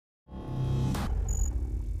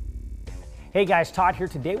Hey guys, Todd here.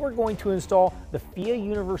 Today we're going to install the FIA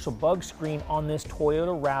Universal Bug Screen on this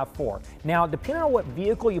Toyota RAV4. Now, depending on what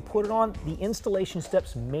vehicle you put it on, the installation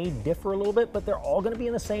steps may differ a little bit, but they're all going to be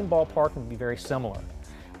in the same ballpark and be very similar.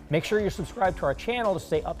 Make sure you're subscribed to our channel to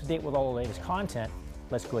stay up to date with all the latest content.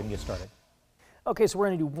 Let's go ahead and get started. Okay, so we're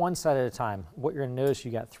going to do one side at a time. What you're going to notice,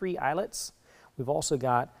 you got 3 eyelets. We've also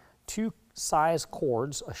got 2 size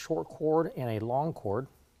cords, a short cord and a long cord,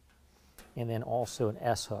 and then also an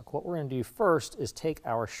S-hook. What we're going to do first is take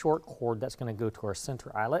our short cord that's going to go to our center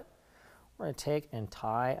eyelet. We're going to take and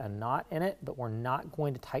tie a knot in it, but we're not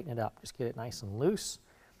going to tighten it up. Just get it nice and loose.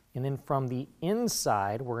 And then from the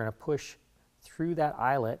inside, we're going to push through that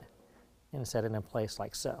eyelet and set it in place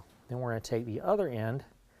like so. Then we're going to take the other end,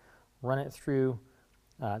 run it through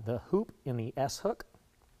the hoop in the S-hook,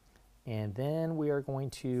 and then we are going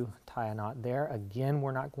to tie a knot there. Again,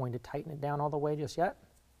 we're not going to tighten it down all the way just yet.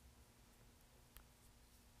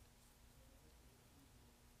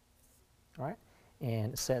 All right,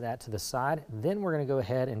 and set that to the side. Then we're going to go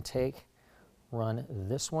ahead and run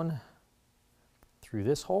this one through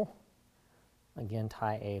this hole. Again,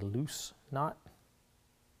 tie a loose knot.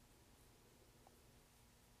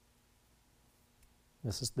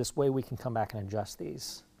 This way we can come back and adjust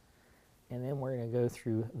these. And then we're going to go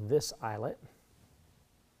through this eyelet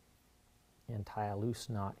and tie a loose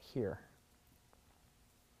knot here.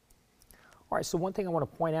 All right, so one thing I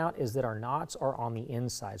want to point out is that our knots are on the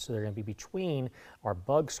inside, so they're going to be between our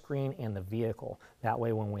bug screen and the vehicle. That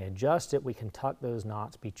way when we adjust it, we can tuck those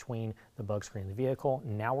knots between the bug screen and the vehicle.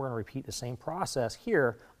 Now we're going to repeat the same process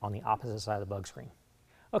here on the opposite side of the bug screen.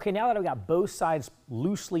 Okay, now that I've got both sides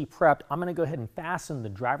loosely prepped, I'm going to go ahead and fasten the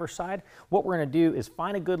driver's side. What we're going to do is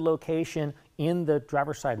find a good location in the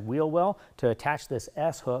driver's side wheel well to attach this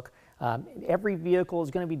S-hook. Every vehicle is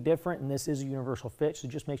going to be different, and this is a universal fit, so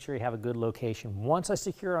just make sure you have a good location. Once I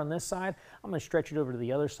secure it on this side, I'm going to stretch it over to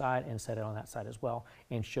the other side and set it on that side as well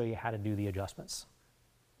and show you how to do the adjustments.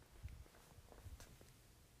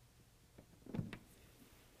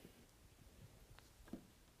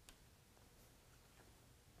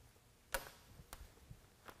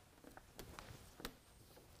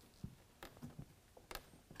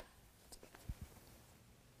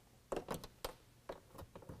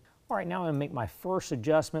 All right, now I'm going to make my first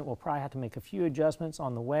adjustment. We'll probably have to make a few adjustments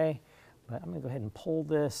on the way, but I'm going to go ahead and pull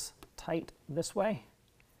this tight this way.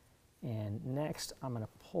 And next, I'm going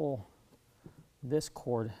to pull this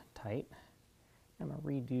cord tight. I'm going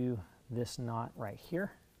to redo this knot right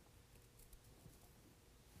here.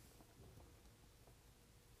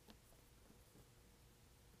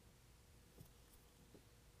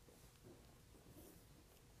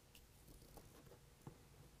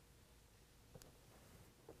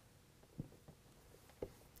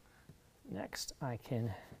 Next, I can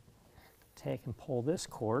take and pull this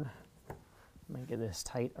cord. I'm going to get this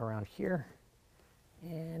tight around here,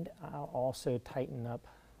 and I'll also tighten up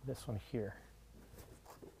this one here.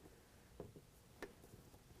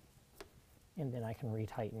 And then I can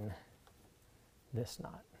retighten this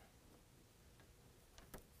knot.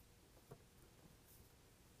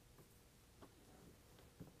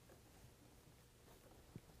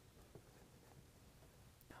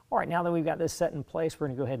 All right, now that we've got this set in place, we're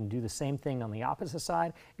going to go ahead and do the same thing on the opposite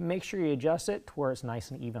side. And make sure you adjust it to where it's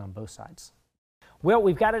nice and even on both sides. Well,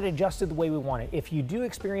 we've got it adjusted the way we want it. If you do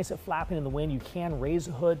experience it flapping in the wind, you can raise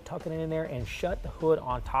the hood, tuck it in there, and shut the hood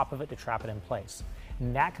on top of it to trap it in place.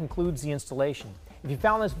 And that concludes the installation. If you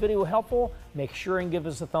found this video helpful, make sure and give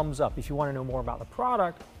us a thumbs up. If you want to know more about the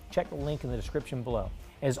product, check the link in the description below.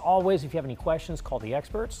 As always, if you have any questions, call the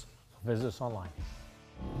experts or visit us online.